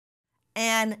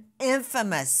an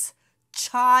infamous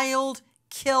child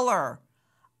killer,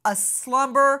 a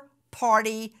slumber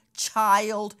party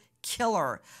child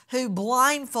killer who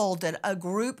blindfolded a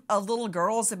group of little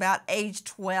girls about age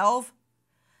 12,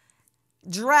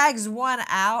 drags one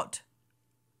out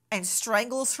and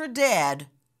strangles her dead,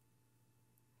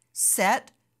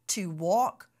 set to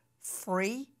walk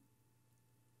free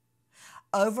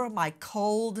over my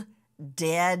cold,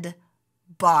 dead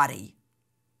body.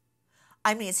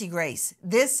 I'm Nancy Grace.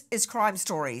 This is Crime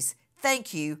Stories.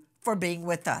 Thank you for being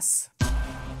with us.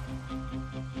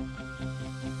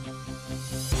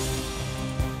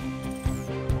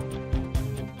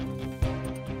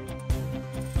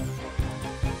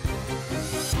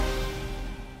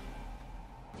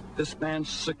 This man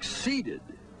succeeded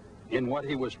in what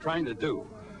he was trying to do,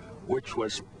 which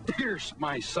was pierce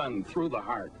my son through the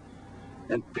heart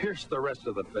and pierce the rest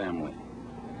of the family.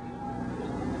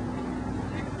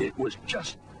 It was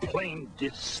just plain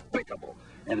despicable,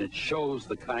 and it shows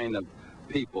the kind of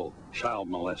people child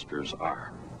molesters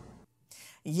are.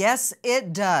 Yes,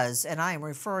 it does, and I am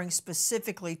referring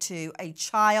specifically to a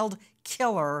child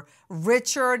killer,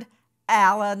 Richard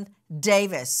Allen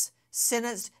Davis,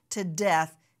 sentenced to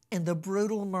death in the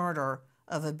brutal murder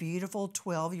of a beautiful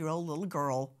 12-year-old little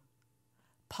girl,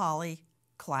 Polly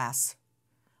Klaas.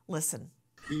 Listen.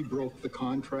 He broke the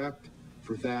contract.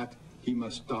 For that, he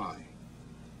must die.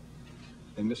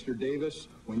 And Mr. Davis,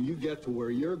 when you get to where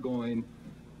you're going,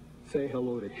 say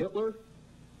hello to Hitler,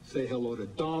 say hello to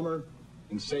Dahmer,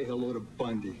 and say hello to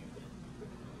Bundy.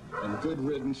 And good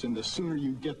riddance, and the sooner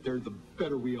you get there, the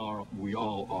better we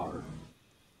all are.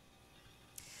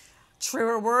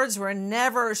 Truer words were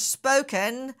never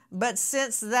spoken, but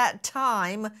since that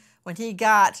time when he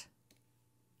got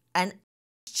an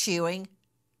chewing,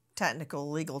 technical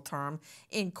legal term,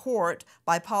 in court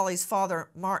by Polly's father,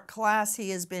 Mark Klaas, he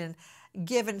has been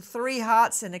given 3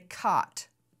 hots and a cot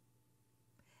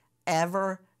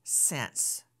ever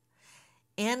since.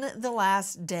 In the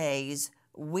last days,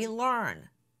 we learn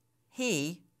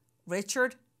he,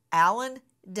 Richard Allen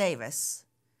Davis,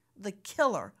 the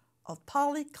killer of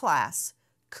Polly Klaas,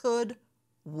 could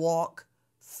walk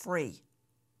free.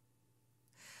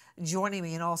 Joining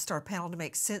me in all-star panel to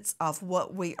make sense of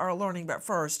what we are learning. But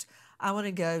first, I want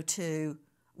to go to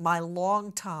my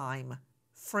longtime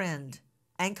friend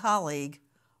and colleague,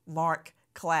 Mark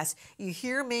Klaas. You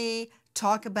hear me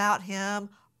talk about him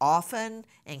often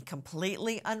in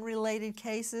completely unrelated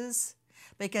cases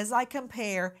because I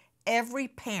compare every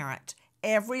parent,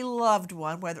 every loved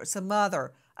one, whether it's a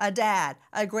mother, a dad,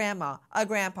 a grandma, a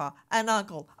grandpa, an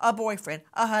uncle, a boyfriend,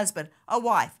 a husband, a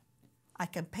wife. I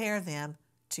compare them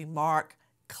to Mark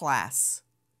Klaas.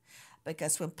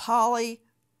 Because when Polly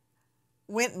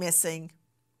went missing,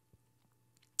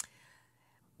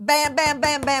 bam, bam,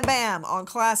 bam, bam, bam, on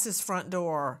Klaas's front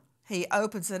door, he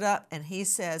opens it up and he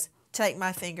says, take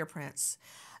my fingerprints,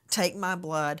 take my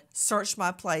blood, search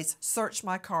my place, search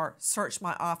my car, search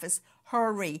my office,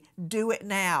 hurry, do it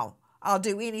now. I'll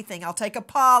do anything. I'll take a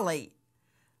Polly.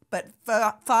 But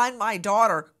find my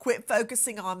daughter. Quit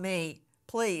focusing on me.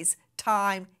 Please,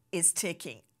 time is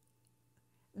ticking.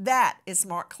 That is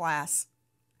Mark Klaas.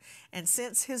 And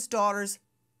since his daughter's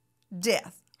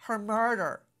death, her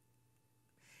murder,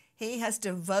 he has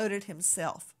devoted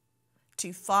himself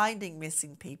to finding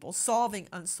missing people, solving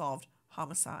unsolved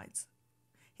homicides.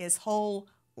 His whole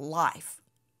life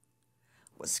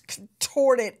was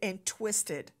contorted and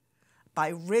twisted by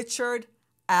Richard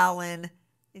Allen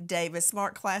Davis.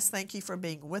 Mark Klaas, thank you for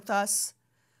being with us.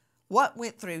 What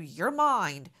went through your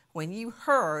mind when you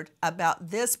heard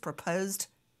about this proposed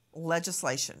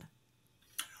legislation?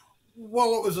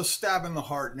 Well, it was a stab in the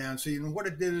heart, Nancy. And what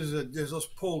it did is it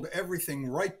just pulled everything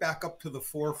right back up to the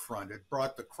forefront. It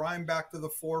brought the crime back to the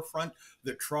forefront,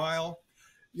 the trial.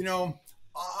 You know,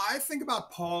 I think about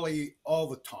Polly all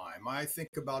the time. I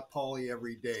think about Polly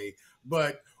every day.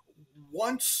 But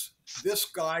once this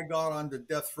guy got onto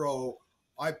death row,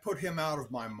 I put him out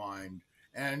of my mind.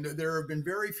 And there have been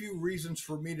very few reasons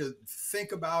for me to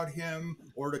think about him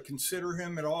or to consider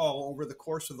him at all over the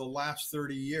course of the last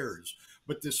 30 years.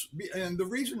 And the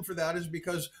reason for that is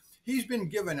because he's been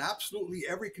given absolutely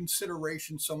every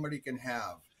consideration somebody can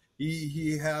have.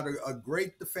 He had a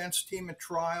great defense team at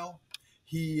trial.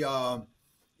 He's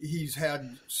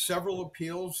had several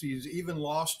appeals. He's even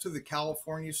lost to the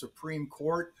California Supreme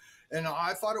Court. And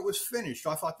I thought it was finished.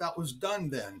 I thought that was done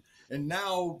then. And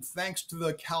now, thanks to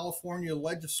the California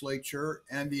legislature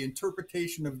and the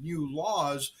interpretation of new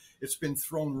laws, it's been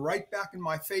thrown right back in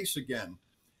my face again.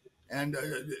 And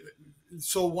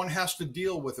so one has to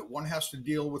deal with it. One has to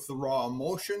deal with the raw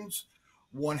emotions.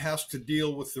 One has to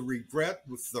deal with the regret,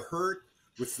 with the hurt,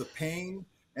 with the pain.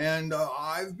 And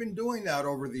I've been doing that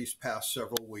over these past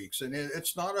several weeks, and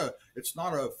it's not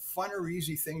a fun or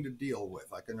easy thing to deal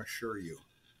with, I can assure you.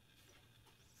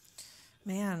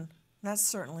 Man, that's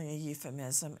certainly a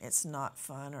euphemism. It's not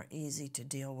fun or easy to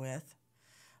deal with.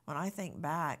 When I think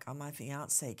back on my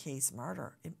fiancé Keith's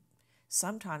murder, it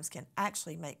sometimes can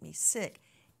actually make me sick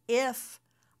if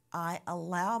I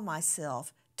allow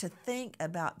myself to think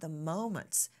about the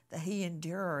moments that he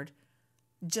endured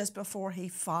just before he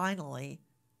finally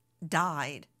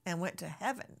died and went to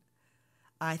heaven.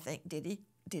 I think, did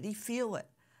he feel it?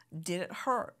 Did it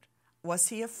hurt? Was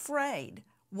he afraid?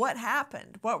 What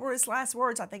happened? What were his last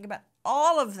words? I think about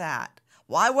all of that.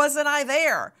 Why wasn't I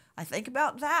there? I think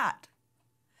about that.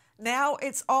 Now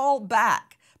it's all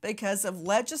back because of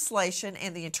legislation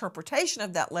and the interpretation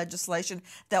of that legislation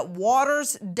that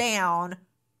waters down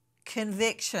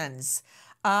convictions.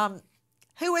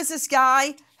 Who is this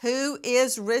guy? Who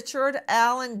is Richard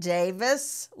Allen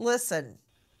Davis? Listen.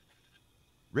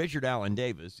 Richard Allen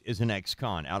Davis is an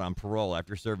ex-con out on parole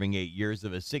after serving 8 years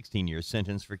of a 16-year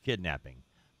sentence for kidnapping.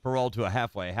 Paroled to a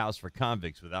halfway house for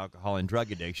convicts with alcohol and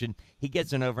drug addiction, he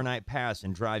gets an overnight pass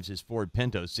and drives his Ford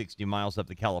Pinto 60 miles up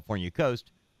the California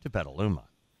coast to Petaluma.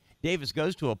 Davis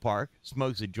goes to a park,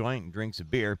 smokes a joint, and drinks a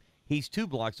beer. He's 2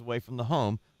 blocks away from the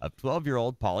home of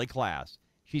 12-year-old Polly Klaas.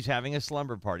 She's having a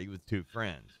slumber party with 2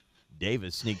 friends.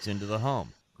 Davis sneaks into the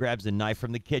home, grabs a knife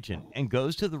from the kitchen, and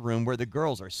goes to the room where the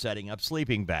girls are setting up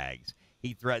sleeping bags.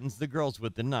 He threatens the girls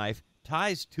with the knife,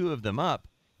 ties 2 of them up,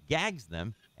 gags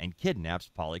them, and kidnaps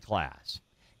Polly Klaas.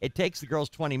 It takes the girls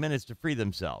 20 minutes to free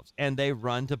themselves, and they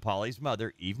run to Polly's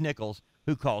mother, Eve Nichols,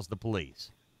 who calls the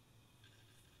police.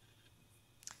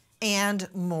 And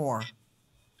more.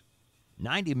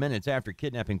 90 minutes after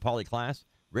kidnapping Polly Klaas,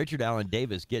 Richard Allen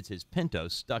Davis gets his Pinto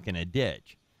stuck in a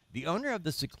ditch. The owner of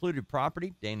the secluded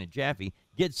property, Dana Jaffe,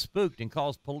 gets spooked and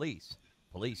calls police.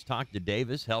 Police talk to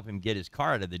Davis, help him get his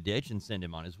car out of the ditch, and send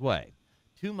him on his way.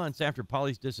 2 months after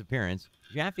Polly's disappearance,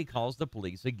 Jaffe calls the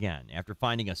police again after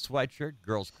finding a sweatshirt,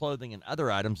 girls' clothing, and other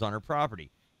items on her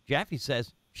property. Jaffe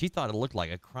says she thought it looked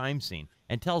like a crime scene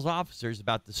and tells officers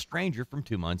about the stranger from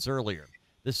 2 months earlier.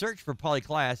 The search for Polly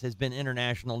Klaas has been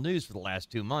international news for the last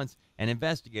 2 months, and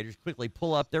investigators quickly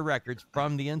pull up their records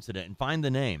from the incident and find the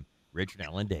name, Richard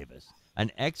Allen Davis,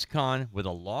 an ex-con with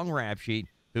a long rap sheet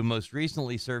who most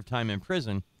recently served time in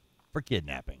prison for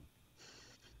kidnapping.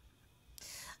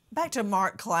 Back to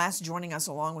Mark Klaas joining us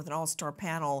along with an all-star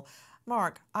panel.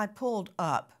 Mark, I pulled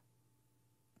up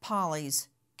Polly's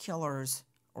killer's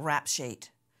rap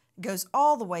sheet. It goes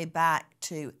all the way back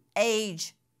to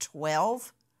age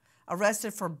 12,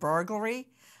 arrested for burglary,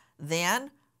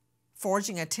 then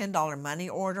forging a $10 money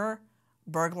order,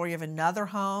 burglary of another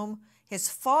home. His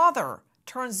father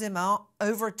turns him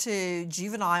over to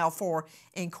juvenile for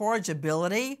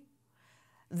incorrigibility,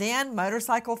 then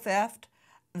motorcycle theft,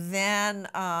 then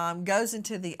goes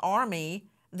into the Army,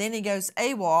 then he goes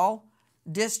AWOL,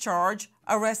 discharge,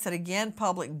 arrested again,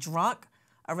 public drunk,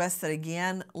 arrested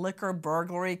again, liquor,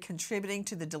 burglary, contributing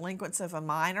to the delinquents of a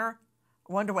minor.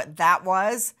 Wonder what that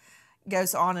was.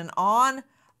 Goes on and on.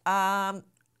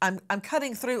 I'm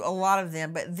cutting through a lot of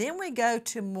them, but then we go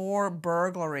to more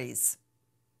burglaries.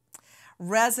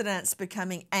 Residents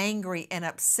becoming angry and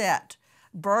upset.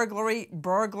 Burglary,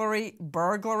 burglary,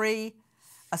 burglary,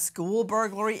 a school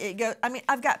burglary.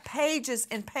 I've got pages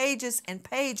and pages and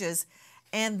pages,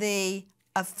 and the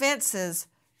offenses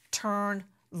turn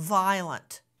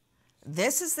violent.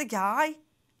 This is the guy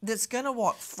that's going to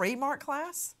walk free, Mark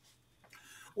Klaas?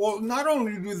 Well, not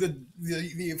only do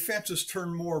the offenses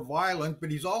turn more violent, but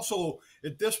he's also,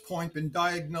 at this point, been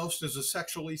diagnosed as a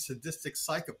sexually sadistic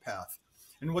psychopath.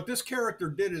 And what this character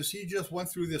did is he just went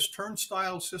through this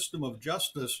turnstile system of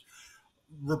justice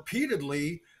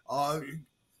repeatedly.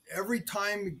 Every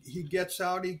time he gets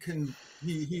out,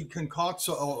 he concocts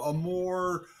a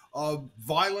more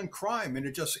violent crime, and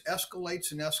it just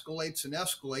escalates and escalates and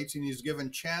escalates, and he's given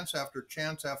chance after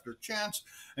chance after chance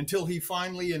until he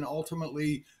finally and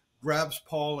ultimately grabs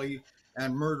Polly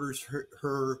and murders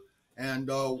her and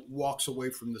walks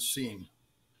away from the scene.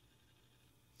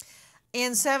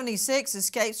 In 76,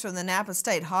 escapes from the Napa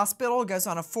State Hospital, goes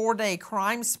on a 4-day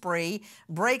crime spree,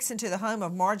 breaks into the home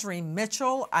of Marjorie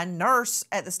Mitchell, a nurse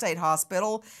at the state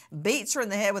hospital, beats her in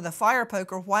the head with a fire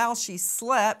poker while she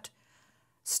slept,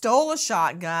 stole a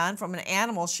shotgun from an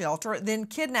animal shelter, then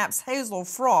kidnaps Hazel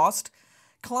Frost,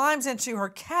 climbs into her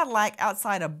Cadillac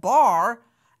outside a bar,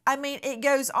 I mean, it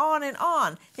goes on and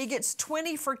on. He gets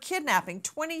 20 for kidnapping,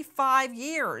 25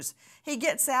 years. He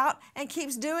gets out and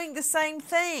keeps doing the same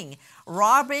thing.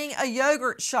 Robbing a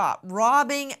yogurt shop,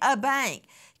 robbing a bank,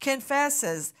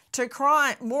 confesses to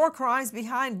crime, more crimes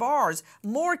behind bars,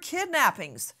 more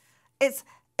kidnappings. It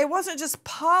wasn't just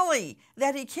Polly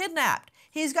that he kidnapped.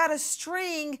 He's got a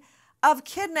string of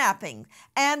kidnapping.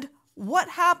 And what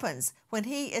happens when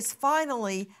he is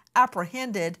finally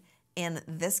apprehended in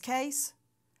this case?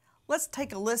 Let's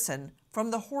take a listen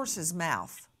from the horse's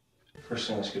mouth. First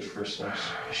thing, let's get first things.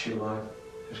 Is she alive?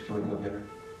 Can we go get her?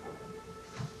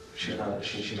 She's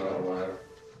not alive.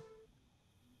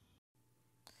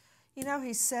 You know,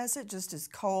 he says it just as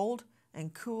cold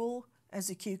and cool as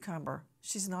a cucumber.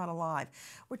 She's not alive.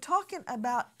 We're talking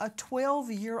about a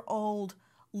 12-year-old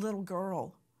little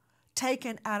girl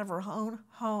taken out of her own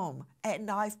home at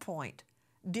knife point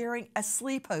during a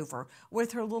sleepover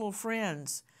with her little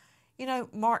friends. You know,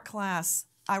 Mark Klaas,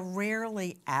 I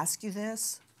rarely ask you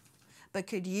this, but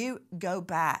could you go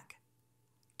back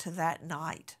to that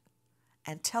night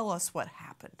and tell us what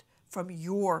happened from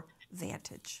your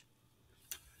vantage?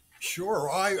 Sure.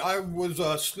 I was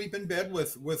asleep in bed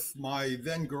with my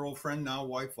then girlfriend, now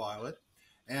wife Violet,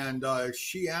 and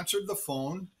she answered the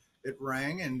phone. It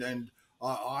rang, and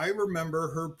I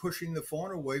remember her pushing the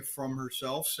phone away from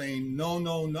herself, saying, "No,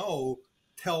 no, no,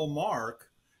 tell Mark."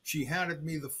 She handed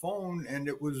me the phone, and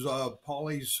it was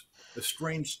Polly's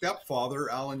estranged stepfather,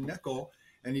 Alan Nichols,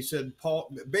 and he said,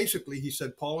 he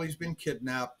said, "Polly's been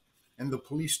kidnapped, and the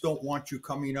police don't want you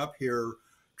coming up here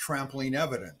trampling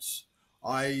evidence."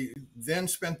 I then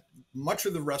spent much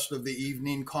of the rest of the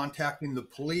evening contacting the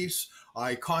police.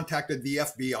 I contacted the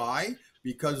FBI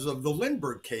because of the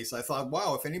Lindbergh case. I thought,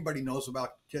 wow, if anybody knows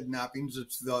about kidnappings,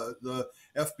 it's the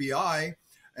FBI.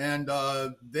 And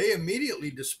they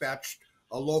immediately dispatched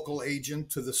a local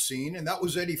agent to the scene, and that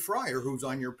was Eddie Fryer, who's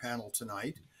on your panel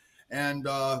tonight. And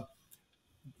the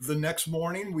next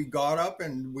morning, we got up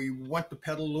and we went to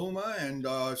Petaluma and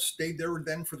stayed there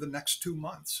then for the next 2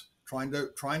 months, trying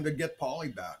to get Polly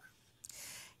back.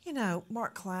 You know,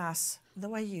 Mark Klaas, the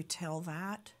way you tell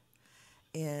that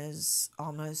is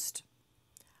almost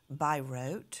by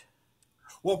rote.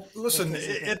 Well, listen, Because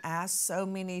you've been asked so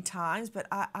many times, but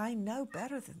I know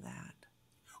better than that.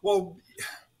 Well,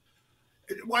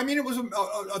 I mean, it was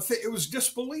it was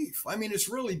disbelief. I mean, it's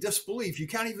really disbelief. You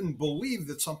can't even believe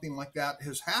that something like that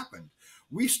has happened.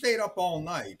 We stayed up all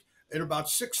night. At about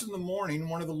 6 in the morning,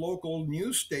 one of the local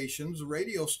news stations, a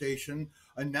radio station,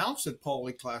 announced that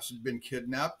Polly Klaas had been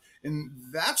kidnapped. And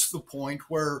that's the point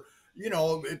where, you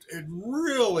know, it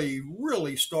really,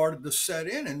 really started to set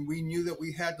in. And we knew that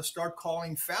we had to start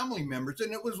calling family members.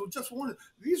 And it was just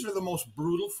these are the most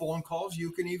brutal phone calls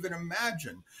you can even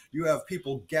imagine. You have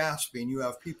people gasping, you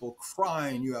have people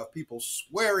crying, you have people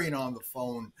swearing on the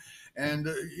phone. And,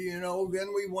 you know,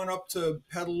 then we went up to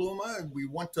Petaluma and we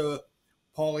went to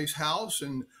Polly's house,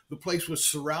 and the place was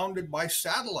surrounded by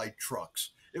satellite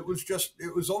trucks. It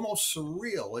was almost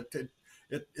surreal.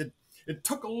 It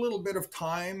took a little bit of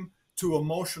time to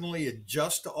emotionally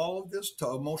adjust to all of this, to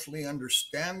emotionally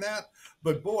understand that.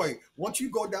 But boy, once you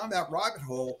go down that rabbit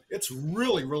hole, it's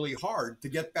really, really hard to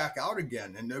get back out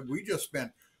again. And we just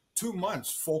spent 2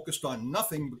 months focused on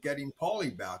nothing but getting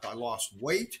Polly back. I lost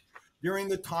weight during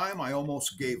the time. I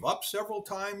almost gave up several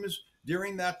times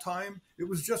during that time. It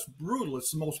was just brutal.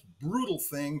 It's the most brutal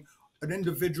thing an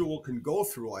individual can go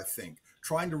through, I think,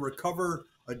 trying to recover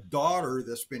a daughter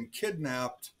that's been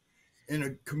kidnapped in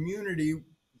a community,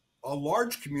 a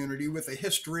large community with a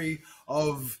history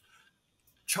of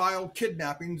child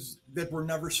kidnappings that were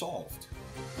never solved.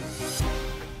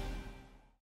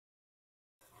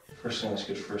 First thing, let's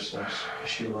get first things. Is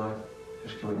she alive?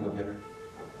 Can we go get her?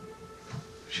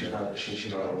 She's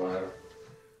not alive.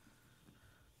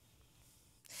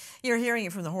 You're hearing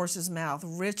it from the horse's mouth.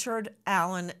 Richard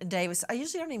Allen Davis. I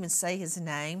usually don't even say his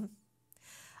name.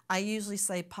 I usually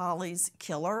say Polly's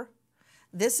killer.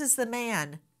 This is the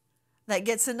man that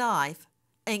gets a knife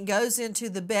and goes into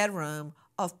the bedroom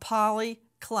of Polly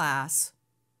Klaas,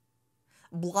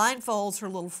 blindfolds her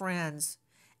little friends,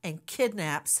 and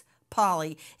kidnaps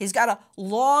Polly. He's got a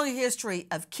long history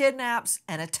of kidnaps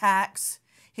and attacks.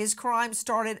 His crime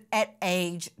started at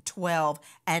age 12,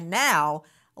 and now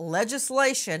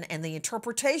legislation and the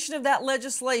interpretation of that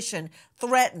legislation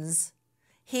threatens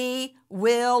he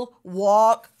will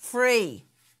walk free.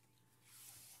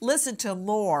 Listen to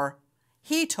more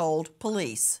he told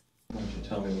police. Why don't you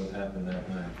tell me what happened that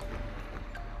night?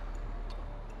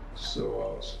 So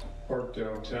I was parked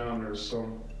downtown. There's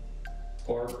some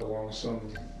park along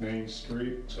some main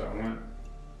street. So I went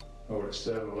over to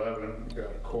 7-Eleven,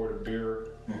 got a quart of beer,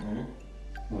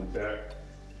 Went back,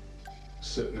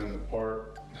 sitting in the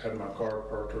park, had my car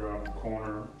parked around the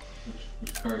corner.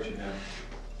 Which car did you have?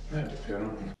 I had to pin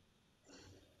them.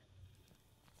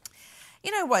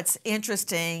 You know what's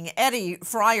interesting? Eddie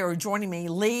Fryer joining me,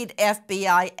 lead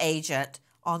FBI agent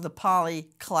on the Polly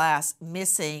Klaas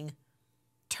missing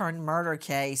turned murder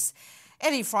case.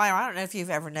 Eddie Fryer, I don't know if you've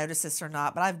ever noticed this or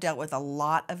not, but I've dealt with a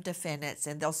lot of defendants,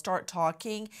 and they'll start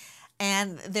talking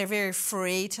and they're very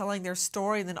free telling their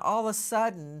story, and then all of a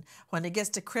sudden, when it gets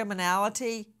to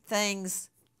criminality, things,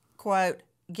 quote,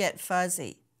 get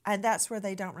fuzzy. And that's where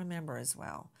they don't remember as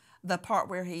well. The part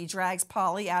where he drags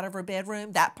Polly out of her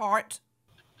bedroom, that part.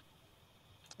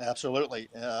 Absolutely.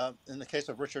 In the case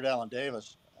of Richard Allen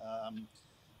Davis,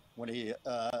 when he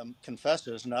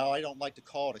confesses, now I don't like to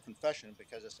call it a confession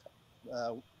because it's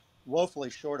woefully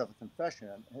short of a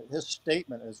confession. His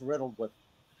statement is riddled with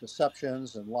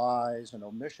deceptions and lies and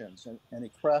omissions, and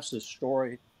he crafts his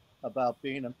story about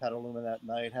being in Petaluma that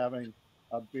night, having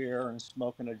a beer and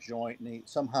smoking a joint, and he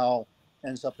somehow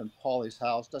ends up in Polly's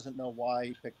house, doesn't know why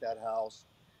he picked that house,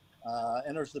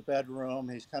 enters the bedroom.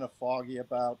 He's kind of foggy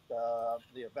about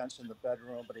the events in the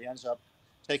bedroom, but he ends up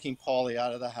taking Polly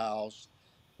out of the house,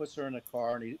 puts her in the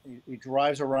car, and he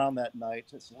drives around that night.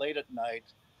 It's late at night.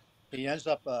 He ends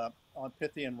up on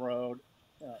Pythian Road,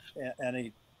 and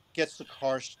he gets the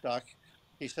car stuck.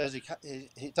 He says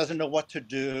he doesn't know what to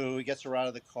do. He gets her out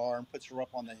of the car and puts her up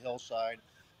on the hillside,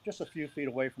 just a few feet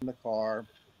away from the car.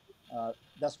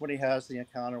 That's when he has the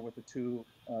encounter with the two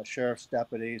sheriff's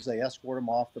deputies. They escort him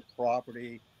off the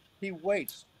property. He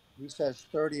waits, he says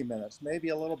 30 minutes, maybe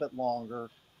a little bit longer.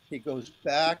 He goes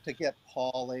back to get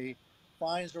Polly,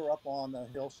 finds her up on the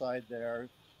hillside there,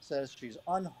 says she's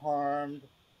unharmed,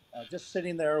 just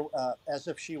sitting there as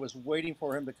if she was waiting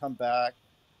for him to come back,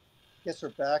 gets her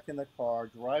back in the car,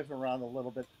 drives around a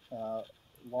little bit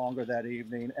longer that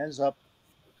evening, ends up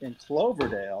in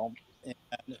Cloverdale,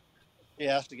 and he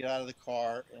has to get out of the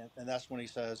car, and that's when he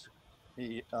says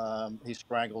he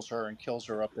strangles her and kills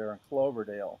her up there in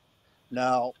Cloverdale.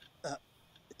 Now,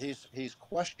 he's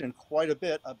questioned quite a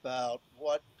bit about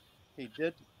what he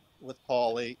did with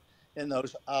Polly in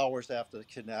those hours after the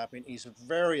kidnapping. He's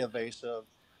very evasive.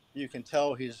 You can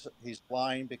tell he's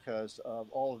lying because of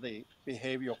all of the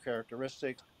behavioral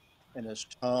characteristics in his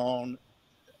tone,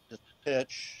 his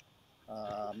pitch,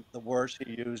 the words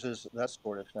he uses, that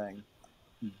sort of thing.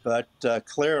 But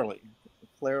clearly,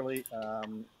 he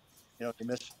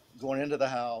missed going into the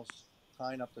house,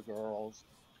 tying up the girls,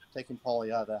 taking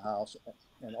Polly out of the house,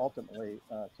 and ultimately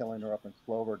killing her up in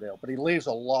Cloverdale. But he leaves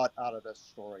a lot out of this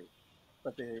story.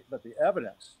 But the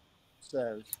evidence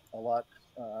says a lot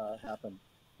happened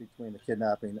between the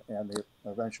kidnapping and the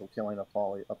eventual killing of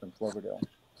Polly up in Cloverdale.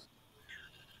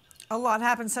 A lot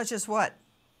happened, such as what?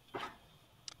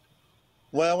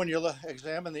 Well, when you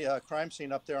examine the crime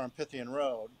scene up there on Pythian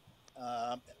Road,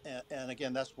 and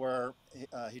again, that's where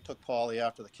he took Polly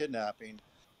after the kidnapping,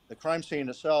 the crime scene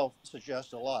itself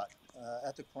suggests a lot.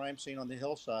 At the crime scene on the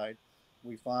hillside,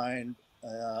 we find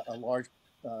a large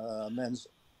men's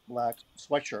black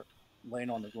sweatshirt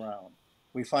laying on the ground.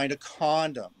 We find a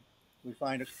condom. We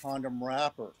find a condom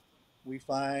wrapper. We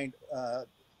find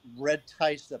red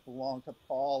tights that belong to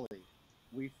Polly.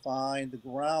 We find the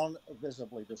ground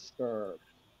visibly disturbed.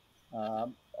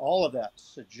 All of that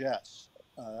suggests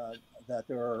that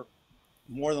there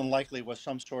more than likely was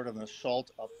some sort of an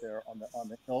assault up there on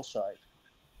the hillside.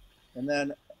 And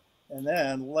then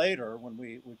later, when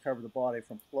we recover the body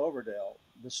from Cloverdale,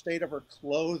 the state of her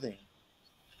clothing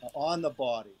on the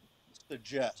body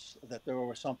suggests that there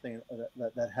was something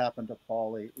that happened to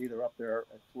Polly either up there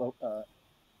at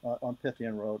on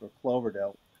Pythian Road or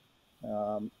Cloverdale.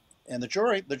 And the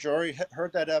jury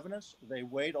heard that evidence. They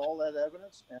weighed all that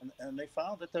evidence, and they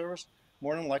found that there was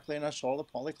more than likely an assault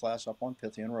of Polly Klaas up on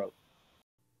Pythian Road.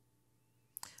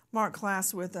 Mark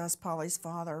Klaas with us, Polly's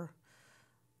father.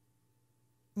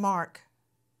 Mark,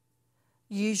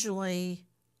 usually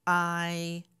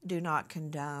I do not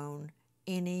condone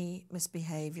any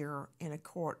misbehavior in a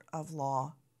court of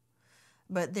law,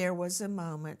 but there was a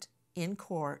moment in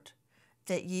court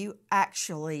that you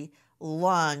actually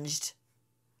lunged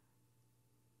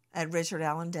at Richard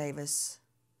Allen Davis.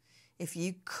 If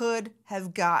you could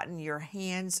have gotten your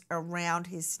hands around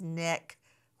his neck,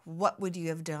 what would you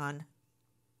have done?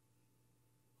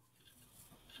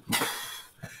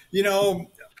 You know,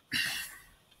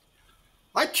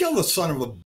 I'd kill the son of a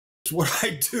bitch, what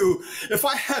I do. If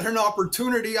I had an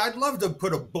opportunity, I'd love to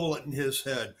put a bullet in his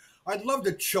head. I'd love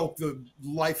to choke the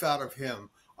life out of him.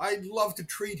 I'd love to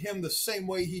treat him the same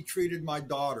way he treated my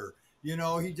daughter. You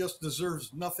know, he just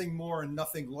deserves nothing more and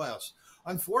nothing less.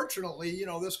 unfortunately, you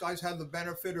know, this guy's had the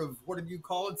benefit of, what did you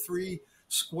call it, 3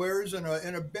 squares in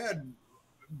a bed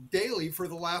daily for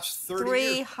the last 30 3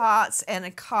 years. hots and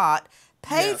a cot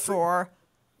paid Yeah, for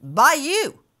by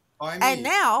you. By me. And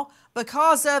now,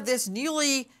 because of this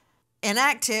newly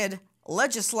enacted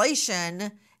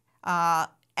legislation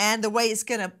and the way it's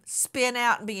going to spin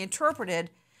out and be interpreted,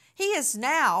 he is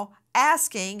now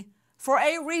asking for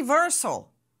a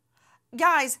reversal.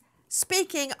 Guys,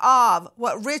 speaking of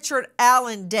what Richard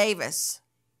Allen Davis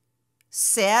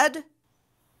said,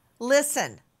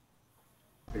 listen.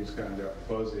 Things kind of got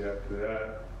fuzzy after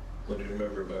that. What do you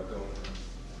remember about going?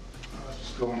 I was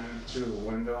just going in through the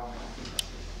window.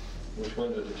 Which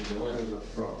window did you go It was in? a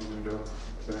front window, I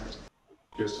think.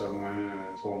 Guess I went in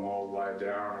and told them all to lie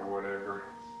down or whatever.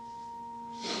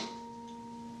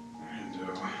 And,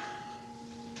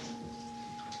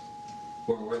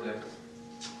 Where were they?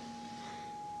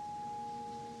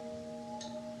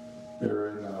 they were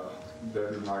in the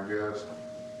bedroom, I guess.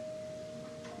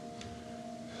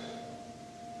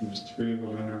 There was 3 of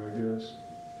them in there, I guess.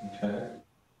 Okay.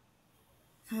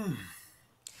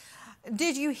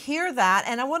 Did you hear that?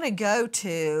 And I want to go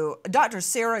to Dr.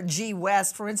 Sarah G.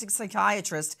 West, forensic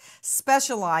psychiatrist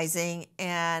specializing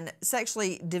in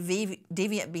sexually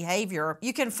deviant behavior.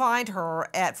 You can find her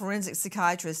at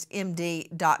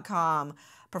forensic-psychiatrist-md.com.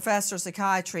 Professor of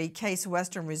Psychiatry, Case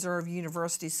Western Reserve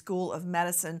University School of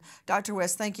Medicine. Dr.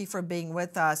 West, thank you for being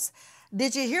with us.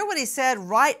 Did you hear what he said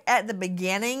right at the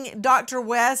beginning, Dr.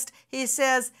 West? He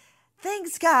says,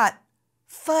 things got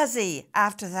fuzzy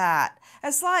after that.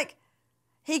 It's like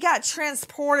he got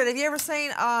transported. Have you ever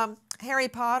seen Harry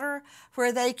Potter,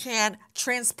 where they can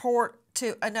transport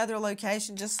to another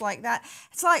location just like that?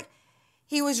 It's like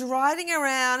he was riding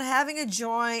around, having a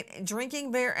joint,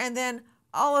 drinking beer, and then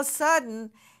all of a sudden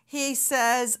he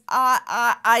says,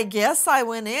 I guess I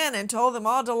went in and told them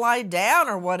all to lie down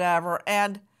or whatever.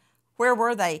 And where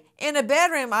were they? In a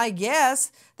bedroom, I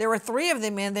guess. There were 3 of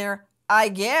them in there, I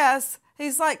guess.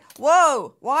 He's like,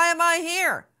 whoa, why am I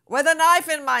here with a knife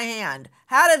in my hand?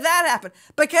 How did that happen?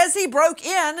 Because he broke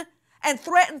in and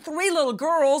threatened 3 little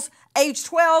girls, age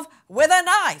 12, with a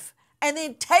knife, and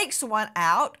then takes one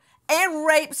out and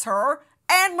rapes her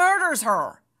and murders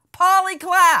her. Polly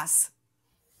Klaas.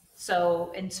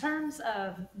 So in terms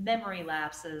of memory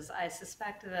lapses, I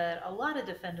suspect that a lot of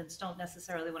defendants don't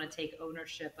necessarily want to take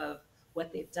ownership of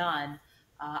what they've done.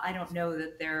 I don't know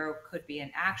that there could be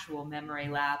an actual memory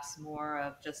lapse, more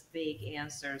of just vague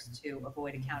answers to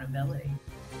avoid accountability.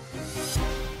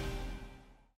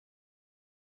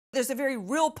 There's a very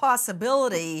real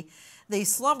possibility the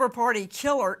slumber party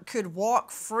killer could walk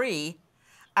free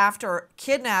after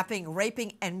kidnapping,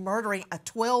 raping, and murdering a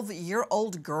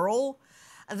 12-year-old girl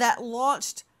that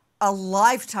launched a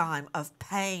lifetime of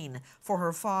pain for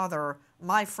her father,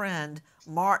 my friend,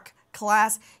 Mark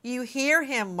Klaas. You hear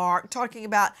him, Mark, talking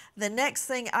about the next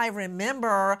thing I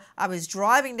remember, I was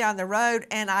driving down the road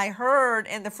and I heard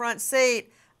in the front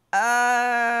seat,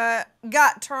 got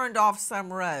turned off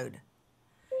some road.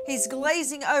 He's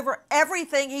glazing over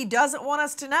everything he doesn't want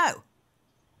us to know.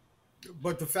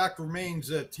 But the fact remains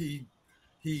that he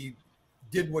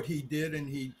did what he did, and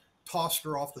he tossed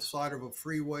her off the side of a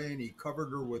freeway, and he covered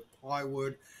her with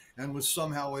plywood, and was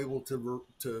somehow able to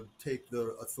take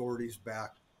the authorities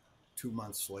back 2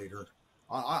 months later.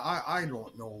 I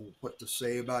don't know what to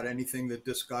say about anything that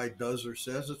this guy does or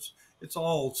says. It's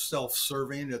all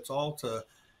self-serving. It's all to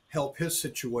help his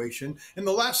situation. And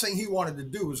the last thing he wanted to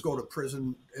do was go to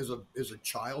prison as a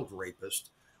child rapist.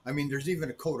 I mean, there's even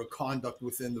a code of conduct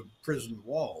within the prison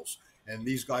walls, and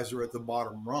these guys are at the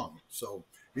bottom rung. So,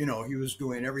 you know, he was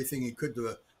doing everything he could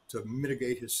to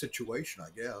mitigate his situation, I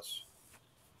guess.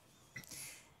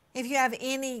 If you have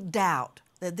any doubt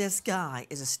that this guy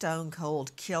is a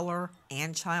stone-cold killer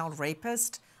and child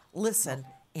rapist, listen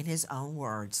in his own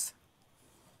words.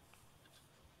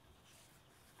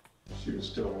 she was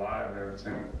still alive and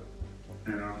everything,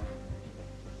 you know.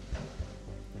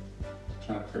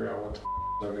 Trying to figure out what the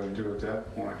I was going to do at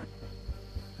that point.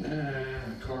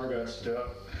 And the car got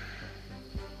stuck.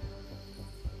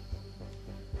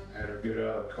 I had her get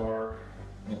out of the car.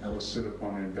 I was sit up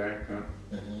on the embankment.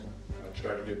 I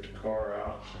tried to get the car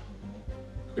out.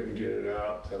 Couldn't get it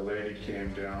out. The lady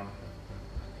came down.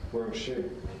 Where was she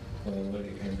when the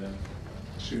lady came down?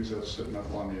 She was up sitting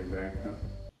up on the embankment.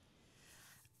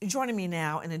 Joining me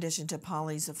now, in addition to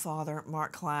Polly's father,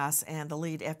 Mark Klaas, and the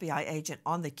lead FBI agent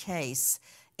on the case,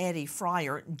 Eddie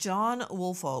Fryer, John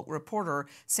Woolfolk, reporter,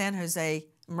 San Jose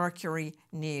Mercury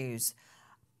News.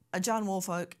 John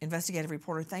Woolfolk, investigative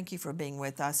reporter, thank you for being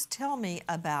with us. Tell me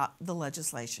about the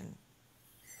legislation.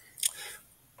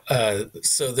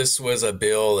 So this was a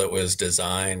bill that was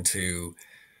designed to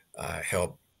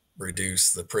help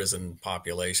reduce the prison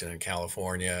population in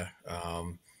California.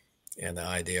 And the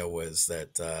idea was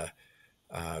that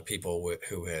people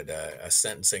who had a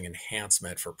sentencing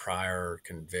enhancement for prior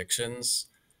convictions,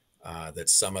 that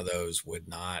some of those would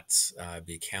not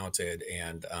be counted.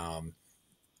 And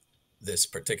this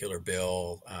particular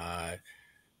bill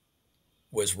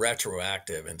was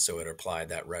retroactive, and so it applied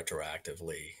that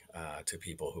retroactively to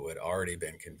people who had already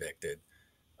been convicted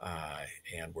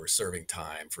and were serving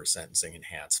time for sentencing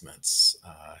enhancements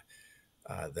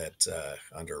that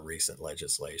under recent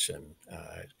legislation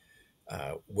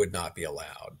would not be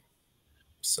allowed.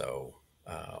 So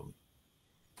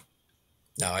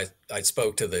now I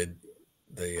spoke to the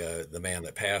man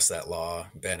that passed that law,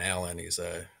 Ben Allen. He's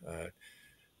a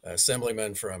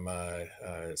assemblyman from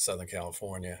Southern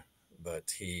California,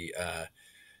 but he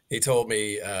told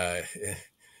me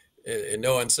in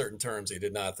no uncertain terms he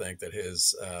did not think that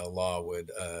his law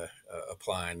would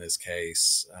apply in this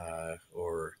case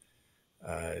or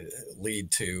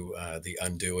lead to the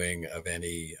undoing of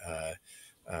any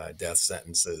death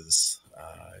sentences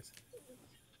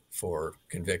for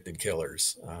convicted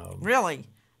killers. Really?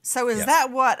 So is Yes.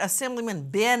 that what Assemblyman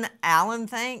Ben Allen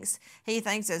thinks? He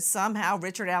thinks that somehow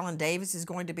Richard Allen Davis is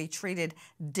going to be treated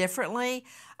differently?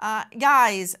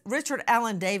 Guys, Richard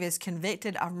Allen Davis,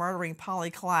 convicted of murdering Polly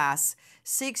Klaas,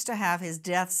 seeks to have his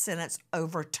death sentence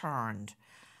overturned.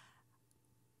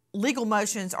 Legal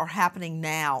motions are happening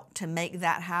now to make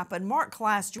that happen. Mark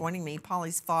Klaas joining me,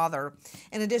 Polly's father,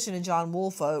 in addition to John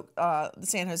Woolfolk, the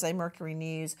San Jose Mercury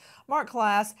News. Mark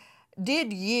Klaas,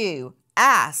 did you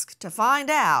ask to find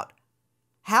out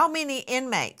how many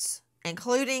inmates,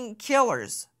 including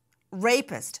killers,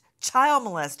 rapists, child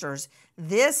molesters,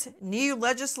 this new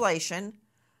legislation,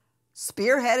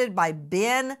 spearheaded by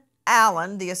Ben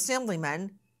Allen, the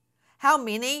assemblyman, how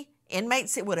many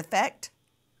inmates it would affect?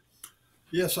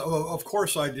 Yes, of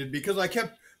course I did, because I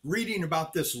kept reading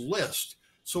about this list.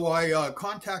 So I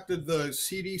contacted the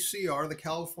CDCR, the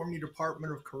California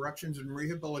Department of Corrections and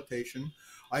Rehabilitation.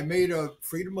 I made a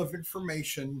Freedom of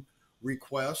Information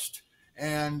request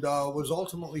and was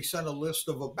ultimately sent a list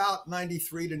of about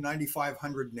 93 to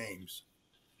 9,500 names.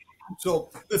 So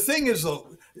the thing is,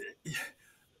 though,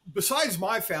 besides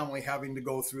my family having to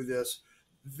go through this,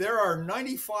 there are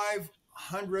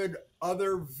 9,500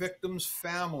 other victims'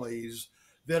 families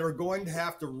that are going to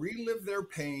have to relive their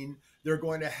pain. They're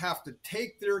going to have to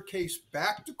take their case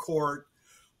back to court.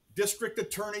 District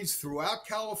attorneys throughout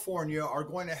California are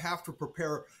going to have to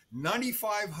prepare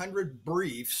 9,500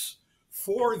 briefs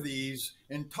for these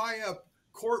and tie up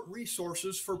court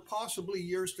resources for possibly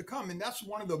years to come. And that's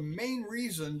one of the main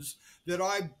reasons that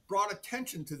I brought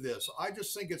attention to this. I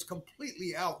just think it's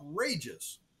completely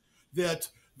outrageous that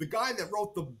the guy that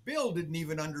wrote the bill didn't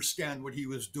even understand what he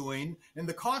was doing. And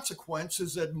the consequence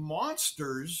is that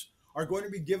monsters are going to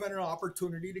be given an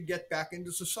opportunity to get back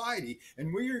into society.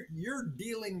 And when you're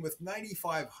dealing with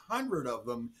 9,500 of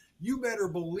them, you better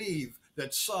believe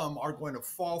that some are going to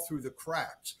fall through the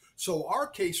cracks. So our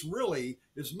case really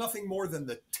is nothing more than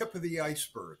the tip of the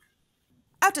iceberg.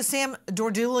 After Sam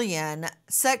Dordulian,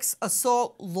 sex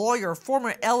assault lawyer,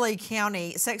 former LA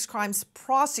County sex crimes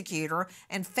prosecutor,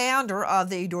 and founder of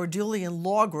the Dordulian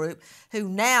Law Group, who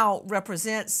now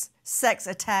represents sex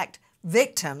attacked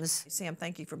victims. Sam,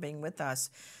 thank you for being with us.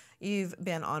 You've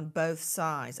been on both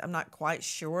sides. I'm not quite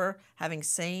sure, having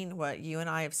seen what you and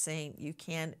I have seen, you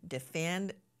can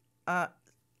defend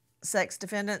sex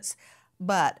defendants.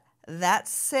 But that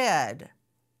said,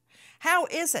 how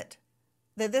is it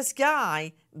that this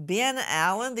guy, Ben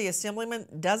Allen, the assemblyman,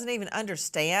 doesn't even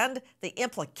understand the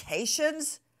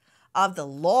implications of the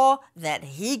law that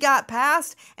he got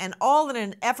passed, and all in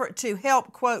an effort to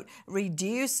help, quote,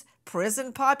 reduce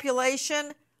prison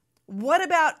population? What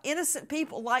about innocent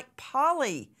people like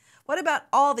Polly? What about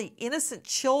all the innocent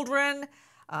children,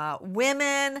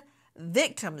 women,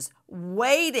 victims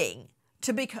waiting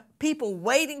to become people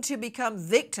waiting to become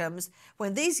victims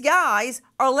when these guys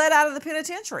are let out of the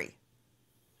penitentiary?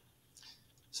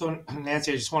 So,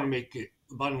 Nancy, I just want to make it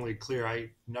abundantly clear, I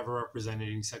never represented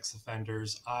any sex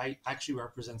offenders. I actually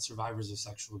represent survivors of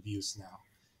sexual abuse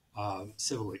now,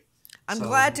 civilly. I'm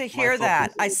glad to hear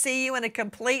that. I see you in a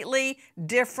completely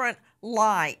different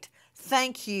light.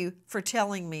 Thank you for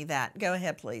telling me that. Go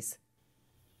ahead, please.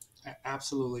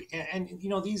 Absolutely. And you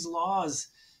know, these laws,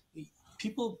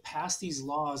 people pass these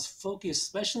laws focused,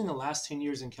 especially in the last 10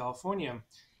 years in California,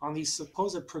 on these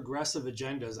supposed progressive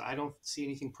agendas. I don't see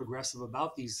anything progressive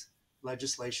about these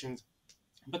legislations,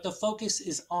 but the focus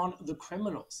is on the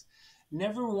criminals.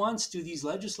 never once do these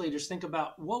legislators think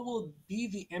about what will be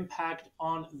the impact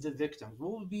on the victims,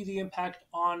 what will be the impact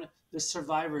on the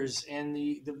survivors and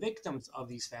the victims of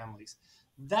these families.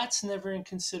 That's never in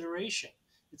consideration.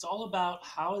 It's all about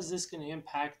how is this going to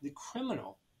impact the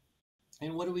criminal,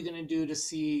 and what are we going to do to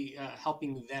see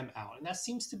helping them out. And that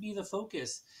seems to be the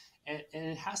focus, and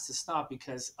it has to stop,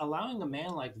 because allowing a man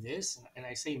like this, and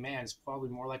I say man, it's probably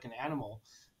more like an animal,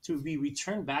 to be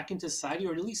returned back into society,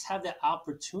 or at least have that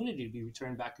opportunity to be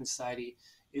returned back in society,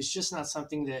 is just not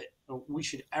something that we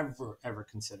should ever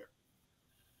consider.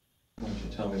 Why don't you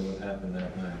tell me what happened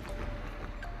that night?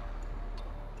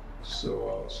 So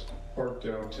I was parked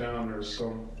downtown. There's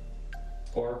some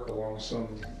park along some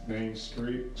main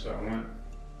street. So I went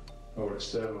over to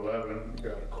 7-Eleven,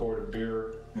 got a quart of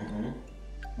beer,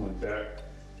 went back,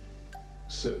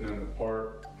 sitting in the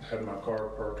park, had my car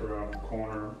parked around the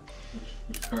corner.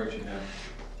 Which car did you have?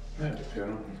 I had to pin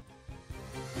them.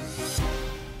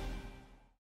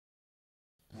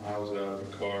 I was out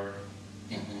of the car,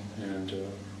 and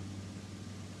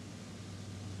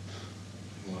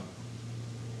what?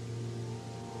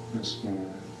 It's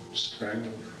more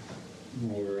strangled her.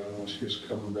 Or she was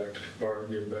coming back to the car to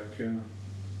get back in.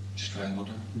 Strangled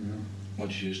her? Yeah.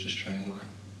 What'd you use to strangle her?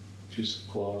 Piece of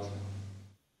cloth.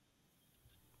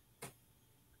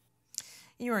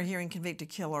 You are hearing convicted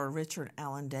killer Richard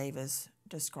Allen Davis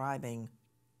describing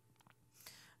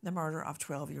the murder of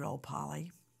 12-year-old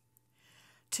Polly.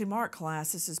 To Mark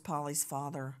Klaas, this is Polly's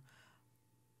father.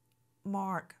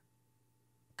 Mark,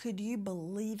 could you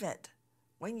believe it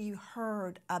when you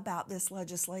heard about this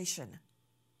legislation?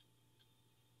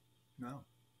 No.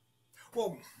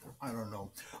 Well, I don't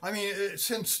know. I mean,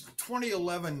 since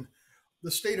 2011, the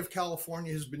state of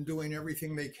California has been doing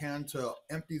everything they can to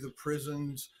empty the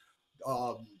prisons,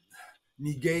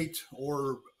 negate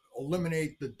or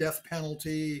eliminate the death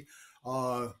penalty,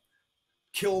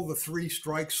 kill the 3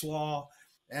 strikes law.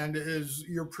 And as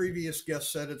your previous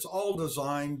guest said, it's all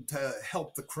designed to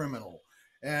help the criminal.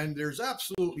 And there's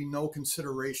absolutely no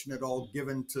consideration at all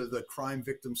given to the crime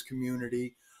victims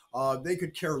community. They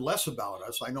could care less about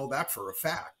us. I know that for a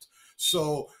fact.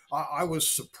 So I was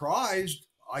surprised,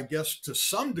 I guess, to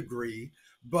some degree,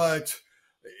 but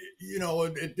you know,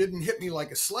 it didn't hit me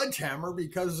like a sledgehammer,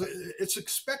 because it's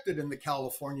expected in the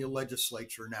California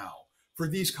legislature now for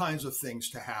these kinds of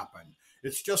things to happen.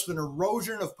 It's just an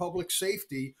erosion of public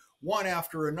safety, one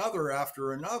after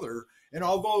another. And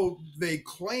although they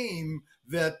claim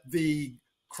that the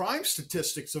crime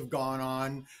statistics have gone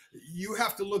on, you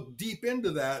have to look deep into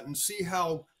that and see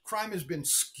how crime has been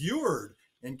skewered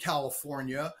in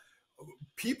California.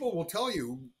 People will tell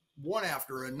you one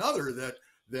after another that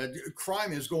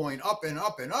crime is going up and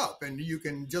up and up. And you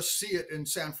can just see it in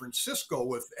San Francisco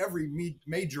with every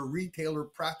major retailer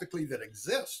practically that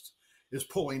exists is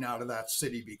pulling out of that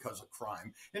city because of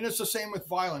crime. And it's the same with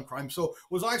violent crime. So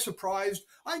was I surprised?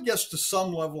 I guess to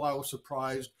some level I was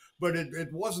surprised, but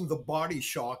it wasn't the body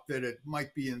shock that it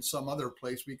might be in some other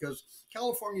place, because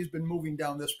California's been moving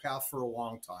down this path for a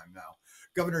long time now.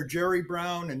 Governor Jerry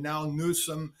Brown and now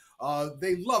Newsom,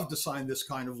 they love to sign this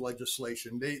kind of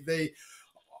legislation.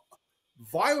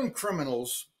 Violent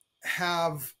criminals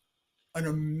have an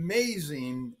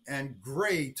amazing and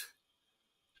great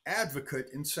advocate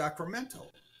in Sacramento,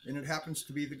 and it happens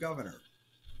to be the governor.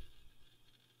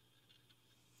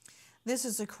 This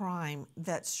is a crime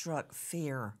that struck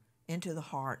fear into the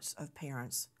hearts of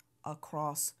parents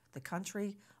across the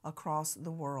country, across the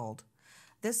world.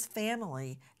 This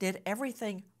family did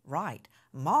everything right.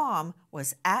 Mom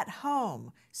was at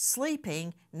home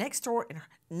sleeping next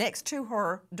to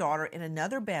her daughter in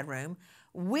another bedroom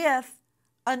with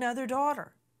another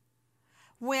daughter.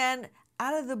 When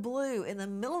out of the blue, in the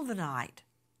middle of the night,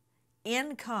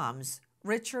 in comes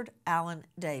Richard Allen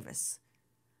Davis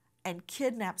and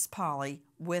kidnaps Polly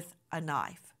with a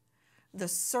knife. The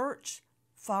search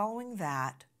following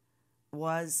that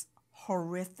was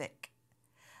horrific,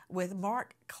 with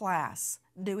Mark Klaas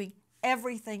doing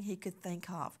everything he could think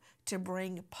of to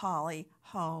bring Polly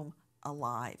home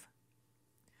alive.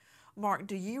 Mark,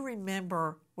 do you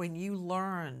remember when you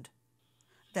learned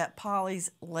that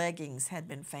Polly's leggings had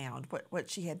been found, what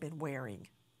she had been wearing?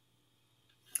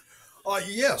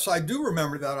 Yes, I do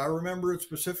remember that. I remember it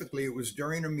specifically. It was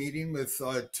during a meeting with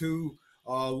 2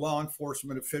 law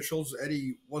enforcement officials.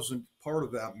 Eddie wasn't part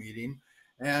of that meeting.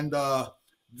 And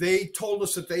they told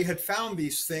us that they had found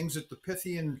these things at the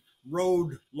Pythian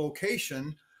Road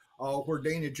location where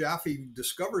Dana Jaffe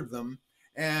discovered them.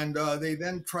 And they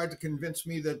then tried to convince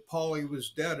me that Polly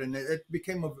was dead. And it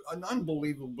became an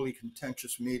unbelievably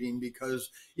contentious meeting, because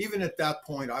even at that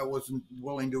point, I wasn't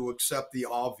willing to accept the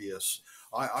obvious.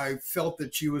 I felt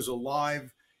that she was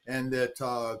alive, and that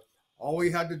all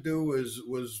we had to do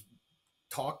was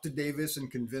talk to Davis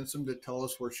and convince him to tell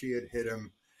us where she had hit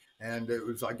him. And it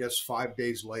was, I guess, 5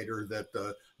 days later that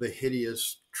the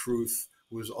hideous truth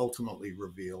was ultimately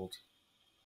revealed.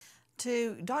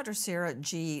 To Dr. Sarah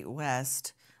G.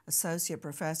 West, Associate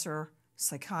Professor,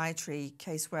 Psychiatry,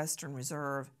 Case Western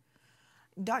Reserve.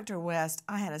 Dr. West,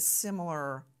 I had a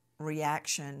similar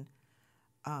reaction,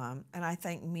 and I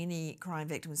think many crime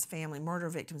victims' murder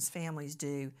victims' families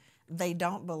do. They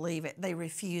don't believe it. They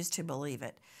refuse to believe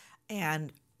it.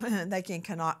 And they can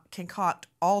concoct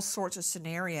all sorts of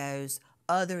scenarios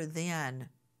other than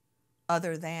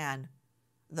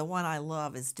the one I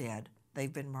love is dead.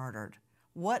 They've been murdered.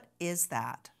 What is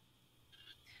that?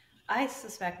 I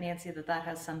suspect, Nancy, that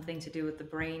has something to do with the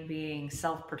brain being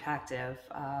self-protective.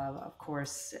 Of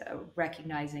course,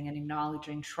 recognizing and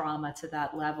acknowledging trauma to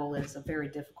that level is a very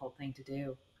difficult thing to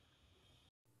do.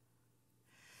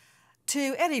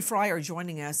 To Eddie Fryer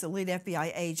joining us, the lead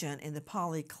FBI agent in the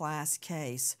Polly Klaas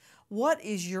case, what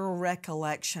is your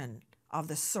recollection of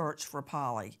the search for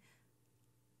Polly?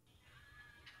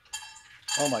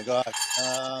 Oh my God.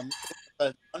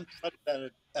 An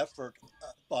unprecedented effort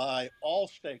by all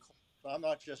stakeholders. I'm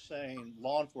not just saying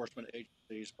law enforcement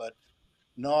agencies, but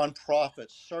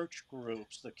nonprofits, search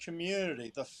groups, the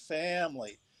community, the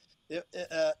family. It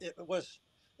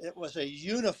was a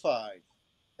unified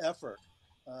effort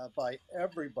by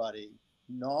everybody,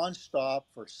 nonstop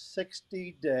for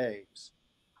 60 days,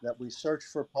 that we searched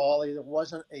for Polly. There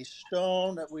wasn't a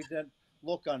stone that we didn't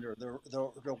look under.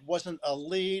 There wasn't a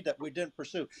lead that we didn't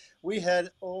pursue. We had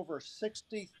over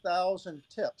 60,000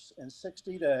 tips in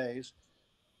 60 days,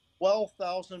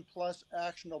 12,000 plus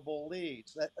actionable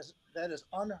leads. That is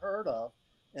unheard of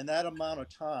in that amount of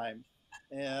time.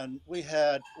 And we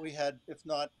had, if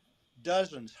not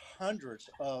dozens, hundreds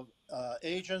of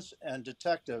agents and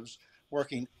detectives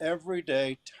working every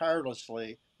day,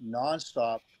 tirelessly,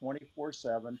 nonstop,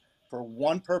 24/7, for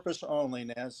one purpose only,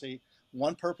 Nancy,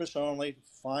 one purpose only: to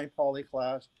find Polly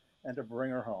Klaas and to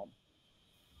bring her home.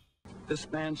 This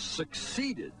man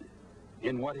succeeded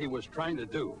in what he was trying to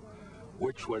do,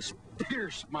 which was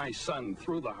pierce my son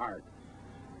through the heart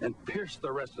and pierce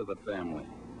the rest of the family.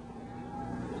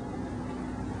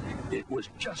 It was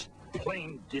just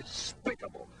plain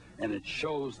despicable, and it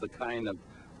shows the kind of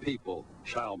people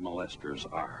child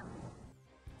molesters are.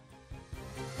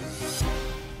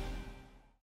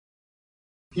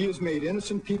 He has made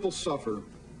innocent people suffer,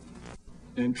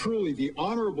 and truly the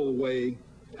honorable way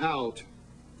out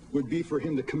would be for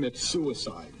him to commit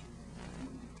suicide.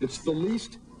 It's the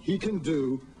least he can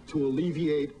do to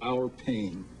alleviate our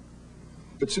pain.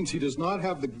 But since he does not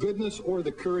have the goodness or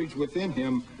the courage within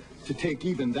him to take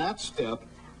even that step,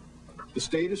 the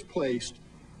state is placed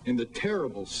in the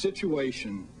terrible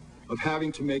situation of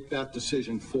having to make that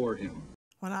decision for him.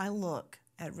 When I look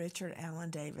at Richard Allen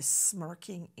Davis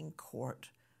smirking in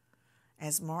court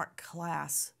as Mark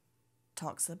Klaas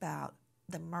talks about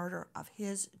the murder of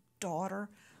his daughter,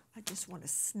 I just want to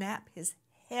snap his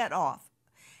head off.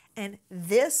 And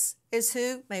this is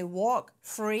who may walk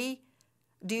free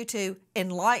due to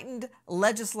enlightened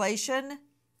legislation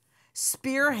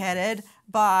spearheaded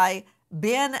by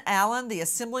Ben Allen, the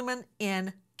assemblyman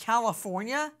in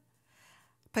California,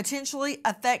 potentially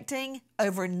affecting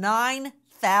over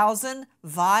 9,000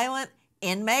 violent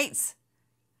inmates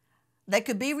that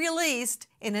could be released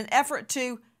in an effort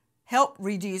to help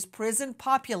reduce prison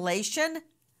population.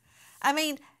 I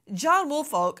mean, John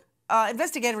Woolfolk,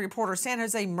 investigative reporter, San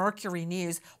Jose Mercury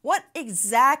News, what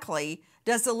exactly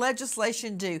does the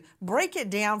legislation do? Break it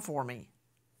down for me.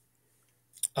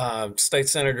 State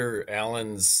Senator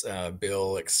Allen's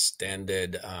bill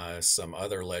extended some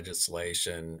other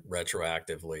legislation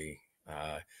retroactively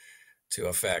to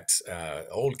affect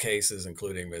old cases,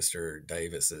 including Mr.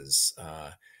 Davis's.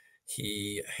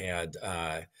 He had,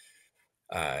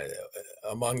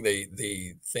 among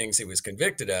the things he was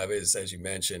convicted of is, as you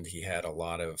mentioned, he had a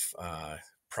lot of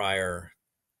prior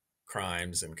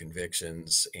crimes and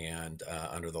convictions, and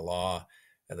under the law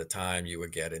at the time, you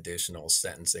would get additional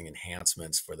sentencing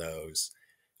enhancements for those.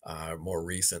 More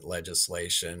recent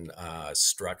legislation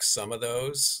struck some of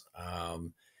those,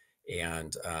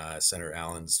 and Senator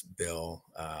Allen's bill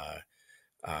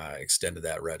extended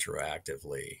that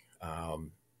retroactively.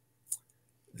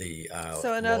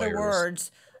 So in other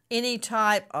words, any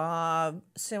type of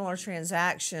similar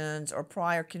transactions or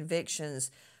prior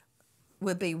convictions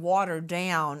would be watered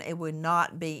down. It would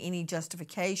not be any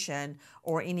justification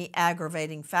or any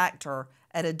aggravating factor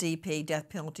at a DP, death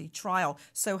penalty trial.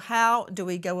 So how do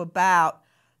we go about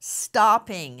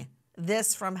stopping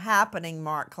this from happening,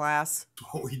 Mark Klaas?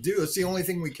 What we do, it's the only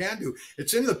thing we can do.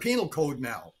 It's in the penal code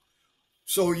now.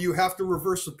 So you have to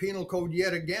reverse the penal code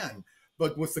yet again.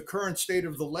 But with the current state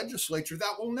of the legislature,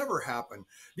 that will never happen.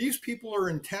 These people are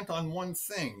intent on one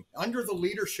thing, under the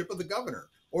leadership of the governor,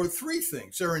 or three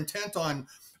things. They're intent on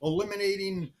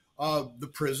eliminating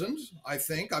the prisons, I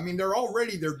think. I mean, they're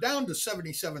down to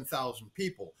 77,000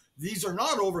 people. These are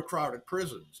not overcrowded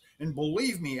prisons. And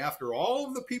believe me, after all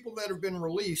of the people that have been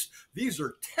released, these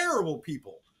are terrible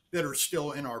people that are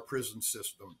still in our prison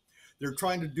system. They're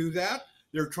trying to do that.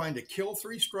 They're trying to kill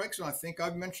three strikes, and I think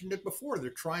I've mentioned it before.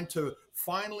 They're trying to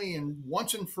finally and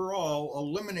once and for all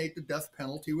eliminate the death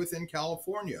penalty within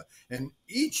California. And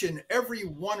each and every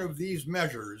one of these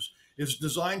measures is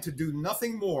designed to do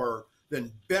nothing more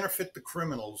than benefit the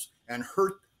criminals and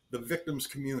hurt the victim's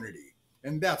community.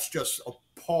 And that's just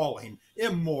appalling,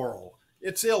 immoral.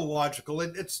 It's illogical.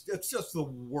 It's just the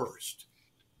worst.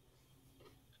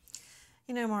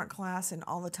 You know, Mark Klaas, in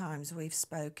all the times we've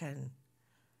spoken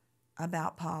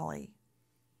about Polly,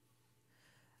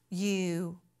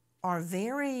 you are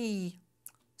very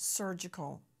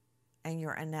surgical in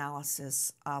your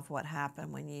analysis of what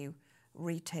happened when you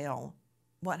retell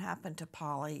what happened to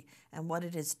Polly and what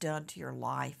it has done to your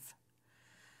life.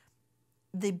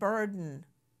 The burden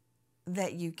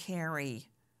that you carry,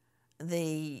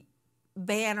 the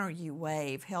banner you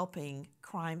wave, helping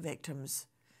crime victims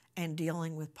and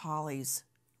dealing with Polly's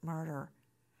murder,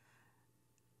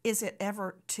 is it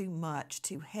ever too much,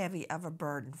 too heavy of a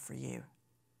burden for you?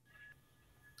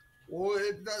 Well,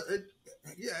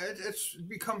 it's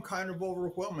become kind of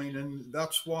overwhelming, and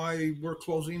that's why we're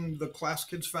closing the Klaas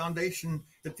Kids Foundation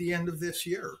at the end of this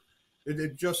year.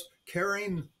 It just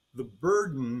carrying the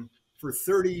burden for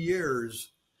 30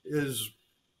 years is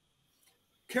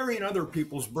carrying other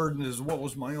people's burden is what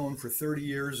was my own for 30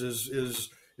 years is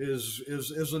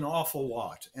an awful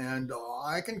lot, and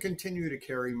I can continue to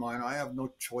carry mine. I have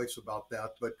no choice about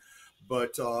that.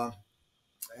 But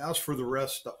as for the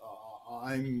rest,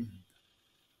 I'm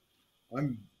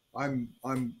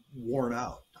worn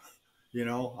out. You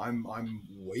know, I'm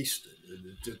wasted.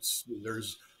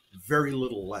 There's very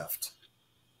little left.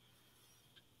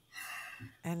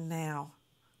 And now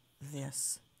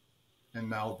this. And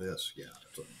now this, yeah.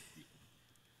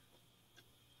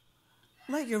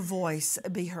 Let your voice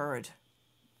be heard.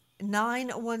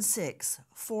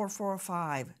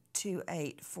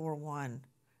 916-445-2841.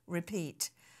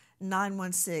 Repeat,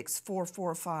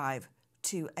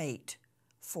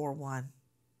 916-445-2841.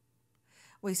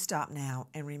 We stop now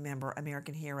and remember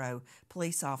American hero,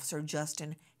 police officer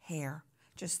Justin Hare,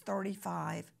 just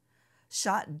 35,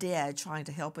 shot dead trying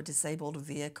to help a disabled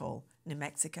vehicle, New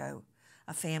Mexico.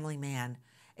 A family man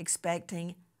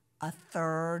expecting a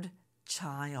third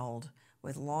child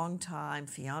with longtime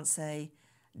fiancée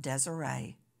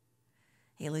Desiree.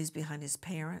 He leaves behind his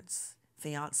parents,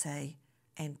 fiancée,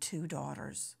 and 2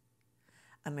 daughters.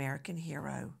 American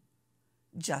hero,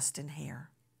 Justin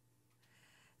Hare.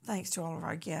 Thanks to all of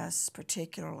our guests,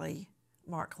 particularly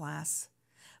Mark Klaas,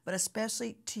 but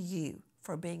especially to you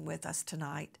for being with us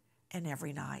tonight and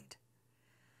every night.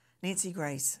 Nancy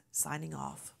Grace signing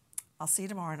off. I'll see you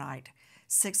tomorrow night,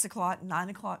 6 o'clock, 9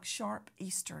 o'clock sharp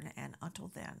Eastern, and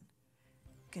until then,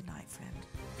 good night, friend.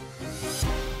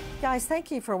 Guys,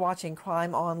 thank you for watching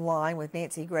Crime Online with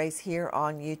Nancy Grace here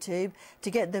on YouTube.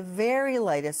 To get the very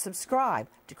latest, subscribe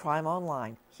to Crime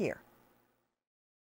Online here